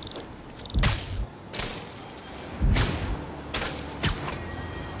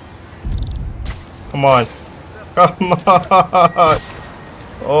 Come on. Come on.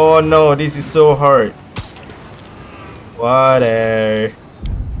 Oh no, this is so hard. Whatever.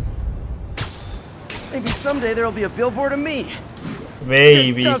 Maybe someday there'll be a billboard of me.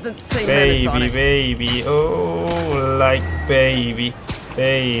 Baby. It doesn't say menace on it. Baby. Oh, like baby.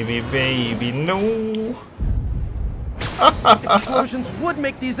 Baby. No. Explosions would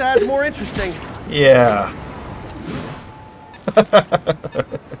make these ads more interesting. Yeah.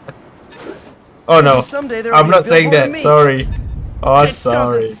 Oh no. I'm not saying that. Sorry. Oh,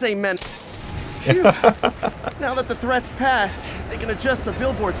 sorry. It doesn't say men. Now that the threat's passed, they can adjust the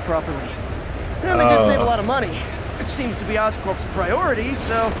billboards properly. And they did save a lot of money, which seems to be Oscorp's priority,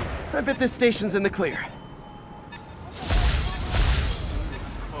 so I bet this station's in the clear.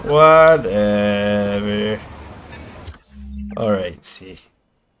 Whatever. Alright, see.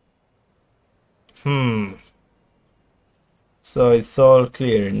 So it's all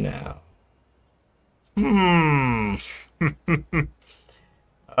clear now.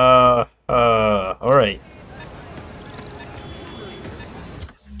 Alright.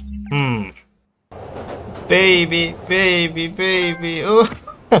 Baby. Oh.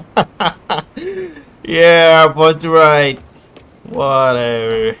 Yeah, but right.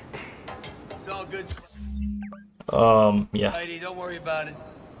 Whatever. It's all good. Yeah. Lady, don't worry about it.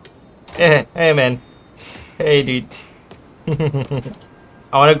 Hey man. Hey dude. I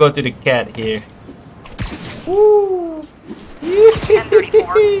wanna go to the cat here. Woo.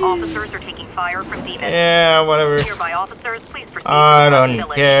 1034. Officers are taking fire from demons. Yeah, whatever. Nearby officers, please proceed. I don't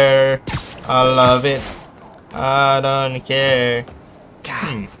care. I love it. I don't care.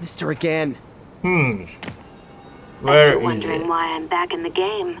 God, Mr. Again. Where is wondering it? why I'm back in the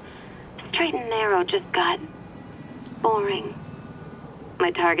game. Straight and narrow just got boring.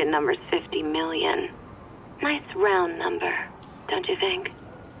 My target number's 50 million. Nice round number, don't you think?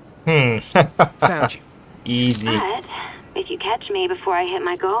 Found you. Easy. But if you catch me before I hit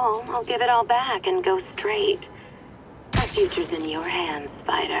my goal, I'll give it all back and go straight. My future's in your hands,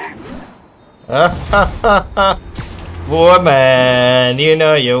 Spider. Woman, you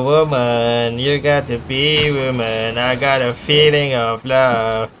know you're woman. You got to be woman. I got a feeling of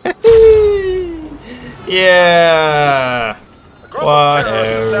love. Yeah.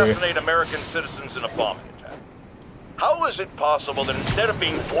 Whatever. Assassinate American citizens in a bombing attack. How is it possible that instead of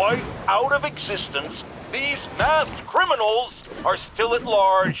being wiped out of existence, these masked criminals are still at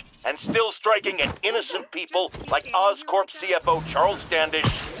large and still striking at innocent people like Oscorp CFO Charles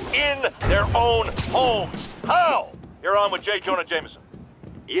Standish in their own homes? How? You're on with J. Jonah Jameson.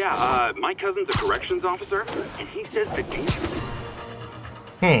 Yeah, my cousin's a corrections officer, and he says the case.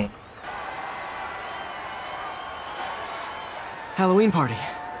 Halloween party.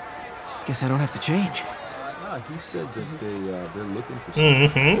 Guess I don't have to change. He said that they're looking for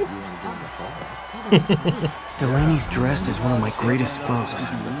something. Delaney's dressed as one of my greatest foes.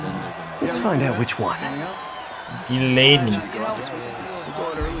 Let's find out which one. Delaney.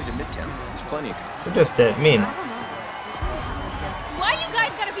 What does that mean? Why you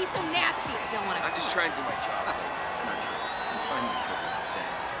guys gotta be so nasty? I'm just trying to do my job. I'm not sure. I'm fine with cooking instead.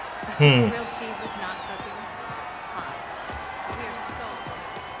 Grilled cheese is not cooking. We're so...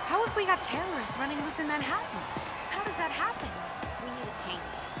 How if we got terrorists running loose in Manhattan? How does that happen? We need a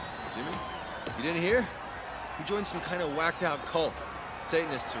change. Jimmy, you didn't hear? He joined some kind of whacked out cult.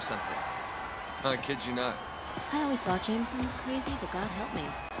 Satanists or something. I kid you not. I always thought Jameson was crazy, but God help me.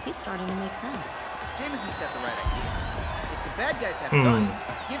 He's starting to make sense. Jameson's got the right idea. If the bad guys have guns,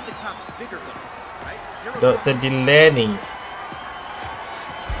 give the cops bigger guns, right? Dr. Delaney.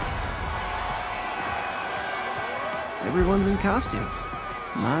 Everyone's in costume.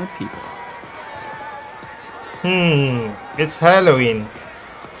 My people. It's Halloween.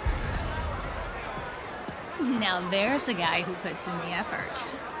 Now there's a guy who puts in the effort.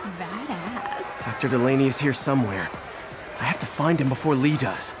 Badass. Dr. Delaney is here somewhere. I have to find him before Lee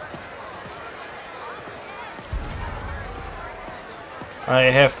does. I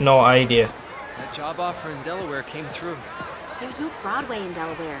have no idea. That job offer in Delaware came through. There's no Broadway in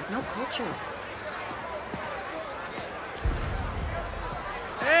Delaware, no culture.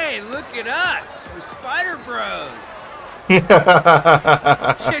 Hey, look at us! We're Spider Bros!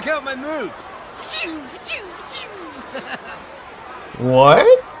 Check out my moves! What?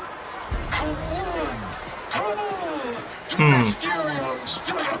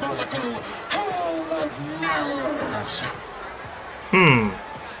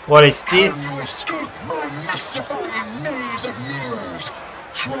 What is this?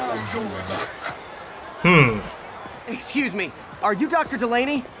 Excuse me, are you Dr.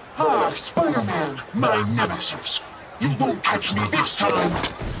 Delaney? Ah, Spider-Man, my nemesis. You won't catch me this time.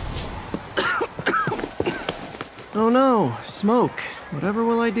 Oh no, smoke. Whatever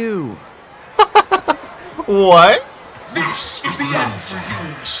will I do? What? This is the end for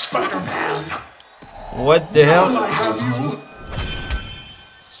you, Spider-Man. What the hell? Now I have you.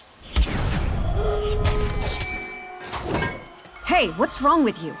 Hey, what's wrong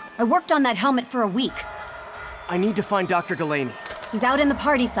with you? I worked on that helmet for a week. I need to find Dr. Delaney. He's out in the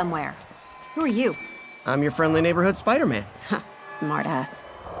party somewhere. Who are you? I'm your friendly neighborhood Spider-Man. Smartass.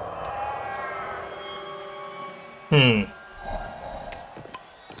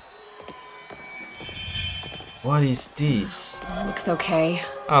 What is this? Looks okay.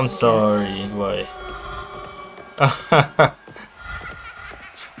 I'm sorry, why?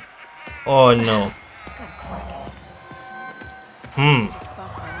 Oh no.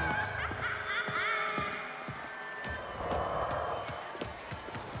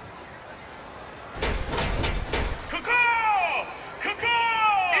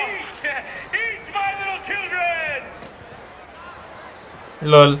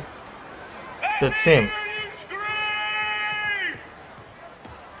 Lol. That's him.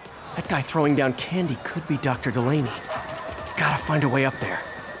 That guy throwing down candy could be Dr. Delaney. Gotta find a way up there.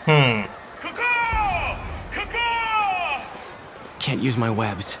 Can't use my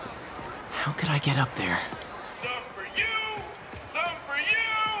webs. How could I get up there?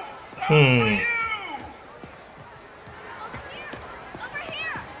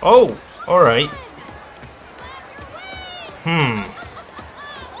 Oh, alright.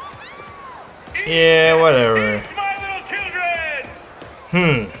 Yeah, whatever.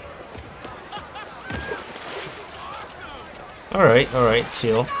 Alright,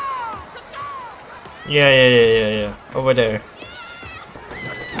 chill. Yeah. Over there.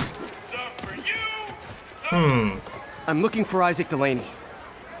 I'm looking for Isaac Delaney.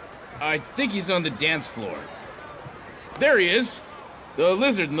 I think he's on the dance floor. There he is. The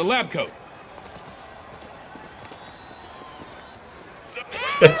lizard in the lab coat.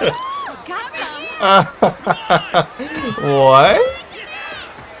 What?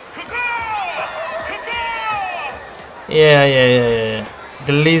 Yeah.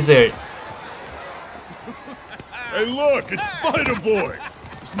 The lizard. Hey, look, it's Spider-Boy.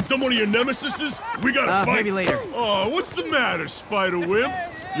 Isn't someone of your nemesises? We gotta fight. Maybe later. Oh, what's the matter, Spider-Wimp?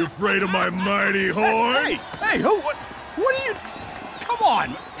 You afraid of my mighty horn? Hey, who? What are you? Come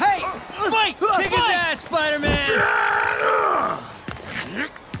on! Hey, fight! Kick his ass, Spider-Man!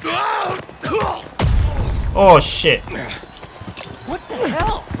 Oh shit. What the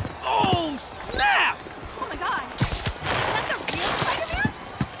hell? Oh, snap! Oh my god. Is that the real Spider-Man?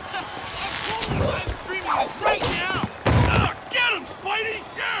 I'm screaming right now! Get him, Spidey!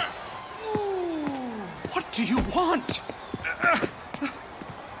 Yeah! Ooh. What do you want?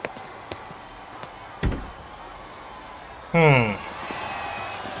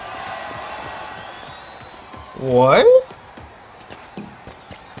 What?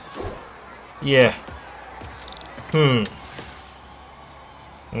 Yeah.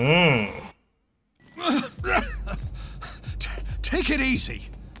 Take it easy.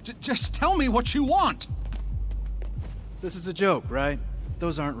 Just tell me what you want. This is a joke, right?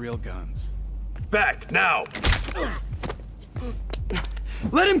 Those aren't real guns. Back, now!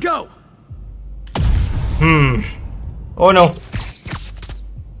 Let him go! Oh no.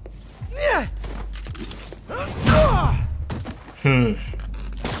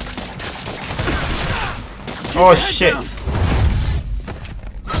 Oh shit. Oh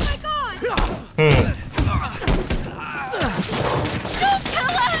my god!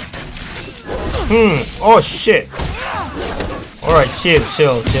 Oh shit. Alright, chill.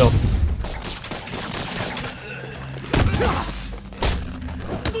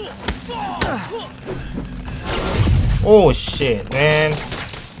 Oh shit, man.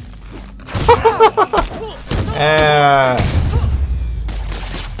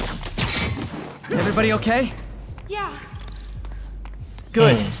 Everybody okay? Yeah.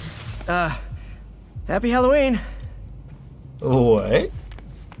 Good. Happy Halloween. What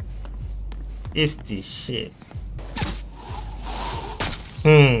is this shit?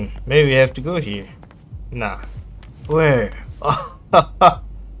 Maybe we have to go here. Nah. Where?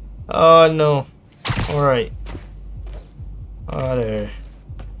 Oh no. Alright. Oh, there.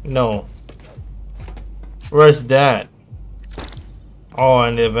 No. Where's that? Oh,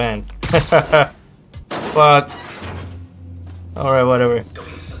 an event. Fuck. Alright, whatever.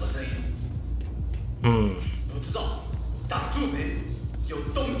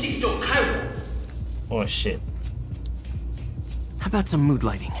 Oh shit. How about some mood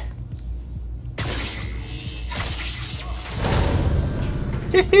lighting?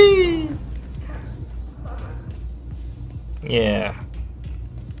 Yeah.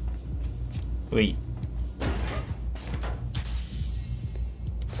 Wait.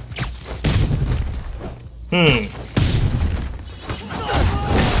 Hmm.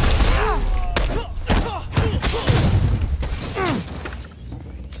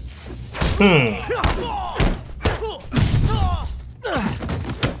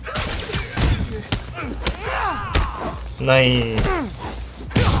 Nice.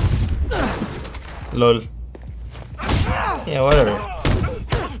 Lol. Yeah, whatever.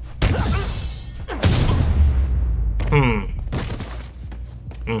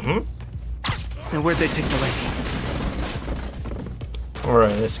 Now where'd they take the lady?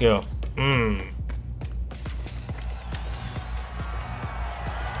 Alright, let's go.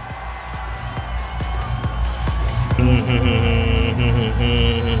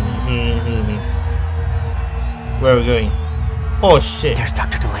 Where are we going? Oh shit. There's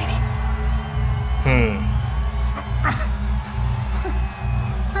Dr. Delaney.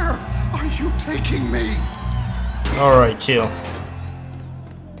 Where are you taking me? Alright, chill.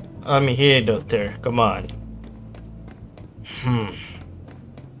 I'm here, doctor. Come on.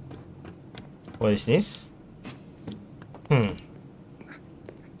 What is this?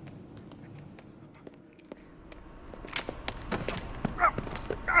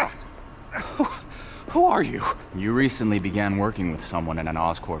 Who are you? You recently began working with someone in an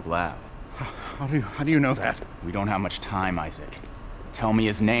Oscorp lab. How do you know that? We don't have much time, Isaac. Tell me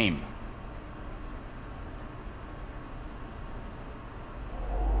his name.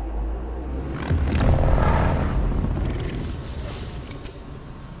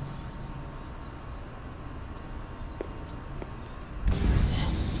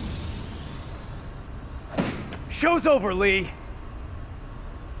 Show's over, Lee.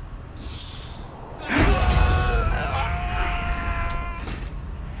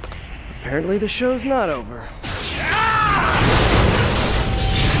 Apparently the show's not over.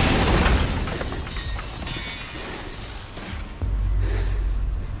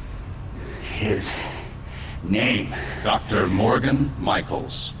 His name, Dr. Morgan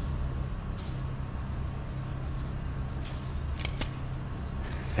Michaels.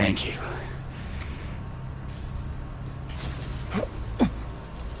 Thank you.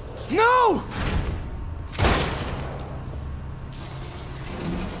 No!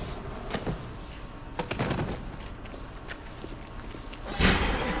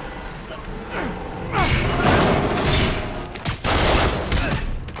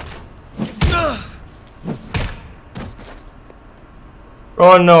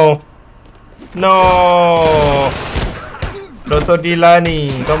 Oh no. No. Dr.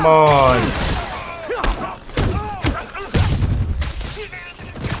 Delaney, come on.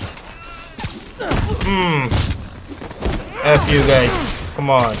 F you guys. Come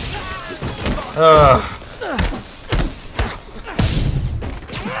on.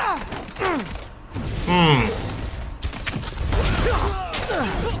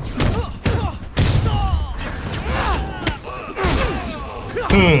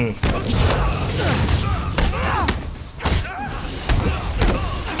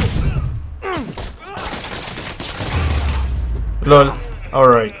 Lol.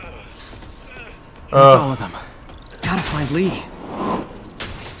 Alright. That's all of them. Gotta find Lee.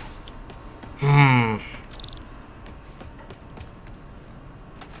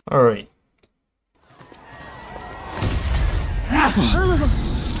 Alright.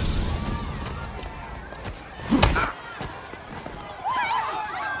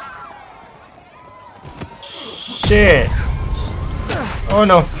 Shit. Oh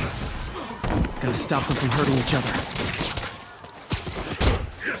no. Gotta stop them from hurting each other.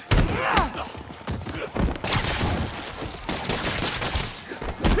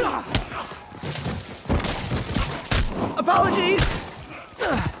 Apologies!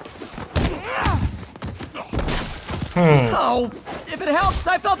 Oh, if it helps,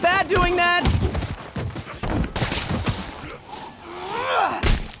 I felt bad doing that!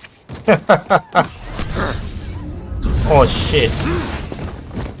 Oh shit.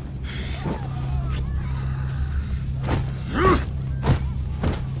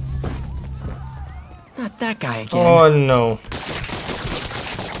 Not that guy again. Oh no.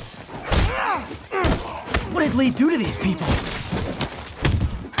 What did Lee do to these people?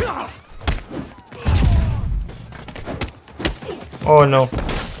 Oh no.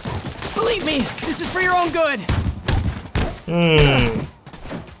 Believe me, this is for your own good.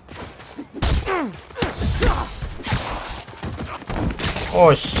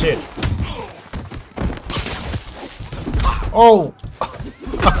 Oh shit. Oh.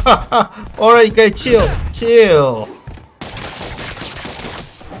 Alright guys, chill. Chill.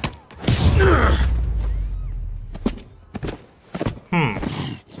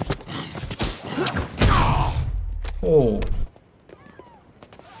 Oh.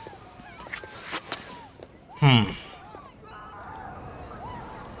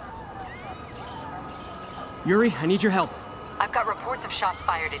 Yuri, I need your help. I've got reports of shots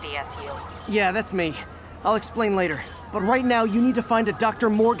fired at ESU. Yeah, that's me. I'll explain later. But right now, you need to find a Dr.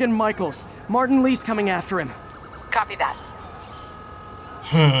 Morgan Michaels. Martin Lee's coming after him. Copy that.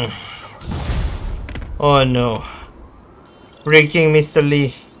 Oh no. Breaking Mr.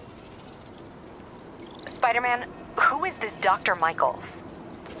 Lee. Spider-Man, who is this Dr. Michaels?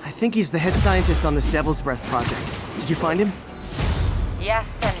 I think he's the head scientist on this Devil's Breath project. Did you find him? Yes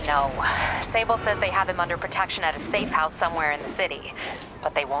and no. Sable says they have him under protection at a safe house somewhere in the city,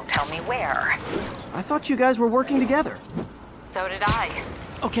 but they won't tell me where. I thought you guys were working together. So did I.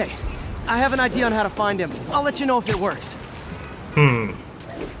 Okay, I have an idea on how to find him. I'll let you know if it works.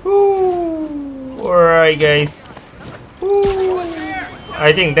 Alright guys.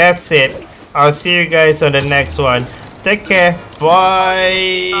 I think that's it. I'll see you guys on the next one. Take care.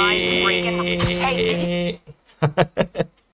 Bye.